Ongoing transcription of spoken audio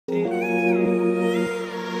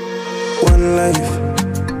one life.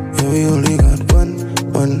 Yeah, we only got one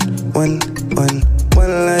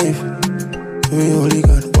life. We only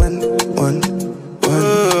got one life,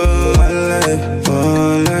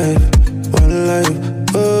 one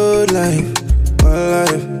life, one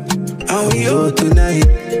life. And we out tonight,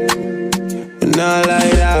 and all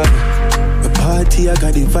like that. My party, I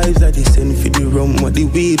got the vibes that they send for the rum, what the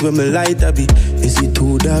weed when my light I be. Is it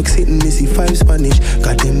two dark sitting, is it five Spanish?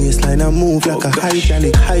 Got them waistline, I move like a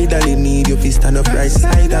hydraulic. Hydraulic need you fi stand up right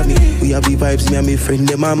side of me. We have the vibes, me and my friend,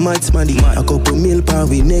 them a mad smanny. A couple mil pound,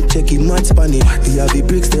 we neck check it mad spanny. We have the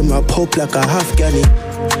bricks, them a pop like a half canny.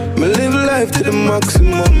 Me live life to the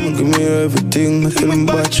maximum, give me everything until my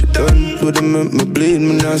battery done. Do them make me bleed,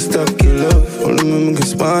 me not stop your love. Only me get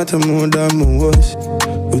smarter more than me was.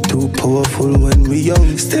 We too powerful when we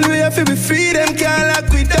young. Still we have to be free, them can't lock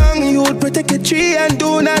we down. You would protect your tree and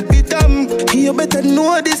do not be dumb. You better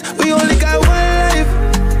know this, we only got one life.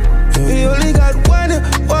 We only got one life.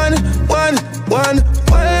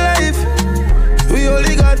 We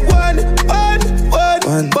only got one life.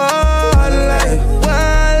 One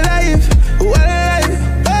life.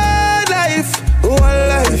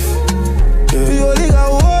 We only got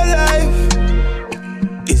one life.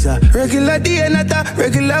 It's a regular day, not a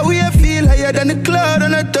regular way. I feel higher than the cloud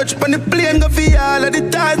on a touch. On the plane, go for all of the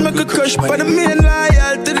ties. Make a crush on the main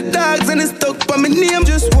loyal to the dogs. And it's stuck by my name.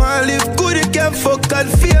 Just wanna live good, you can't fuck all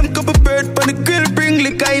fame. Couple bird on the grill, bring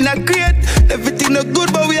liquor in a crate. Everything not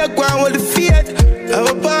good, but we are going with the fate. Have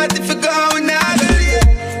a party for going out of late.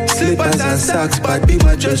 Slippers and socks, but be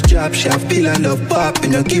my just drop. Shaft, feel and love pop.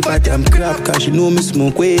 And you give a damn crap, cause you know me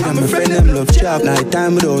smoke weed. And my friend them love chop. Night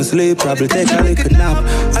time we don't sleep, probably take a little nap.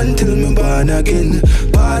 Until me born again.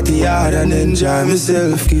 Party hard and enjoy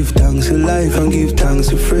myself. Give thanks to life and give thanks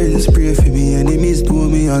to friends. Pray for me enemies, do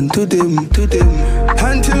me unto them.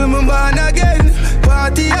 Until me born again.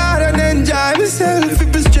 Party hard and enjoy myself.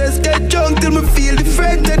 If it's stress, get drunk till me feel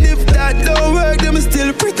different. And if that don't work, then me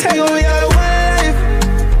still pretend we are one life.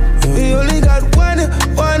 We only got one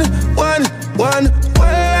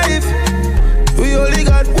life. We only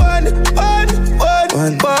got one life.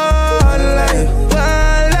 One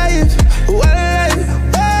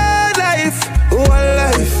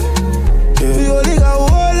life. We only got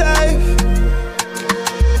one life.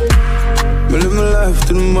 Me live my life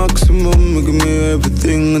to the maximum. Me give me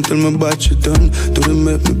everything until my battery done. Do them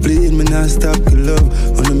make me bleed, me not stop your love.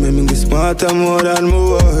 Only make me get smarter more than me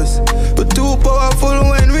was. But too powerful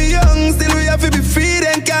when we young. Still we have to be free,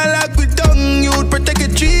 then can't lock we down. You would protect a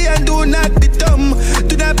tree and do not be dumb.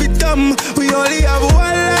 Do not be dumb. We only have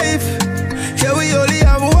one life. Yeah, we only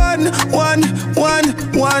have one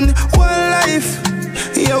life.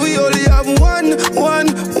 Yeah, we only have one life. One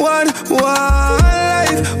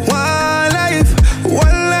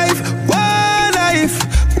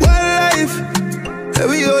life. Yeah,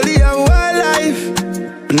 we only have one life.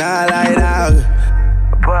 Nah, like that.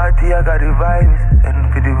 Party, I got the vibes.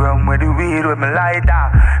 And for the rum with the weed with my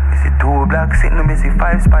lighter. Me see two black sitting, me see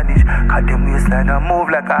five Spanish. Got them waistline and move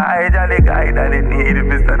like a hydraulic. They need it,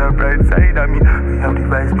 me stand up right side of me. We have the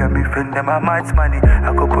vibes, me and my friend, them a mad spanny.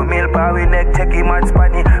 A couple mil power, we neck check him mad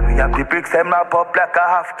spanny. We have the bricks, them a pop like a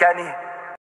half canny.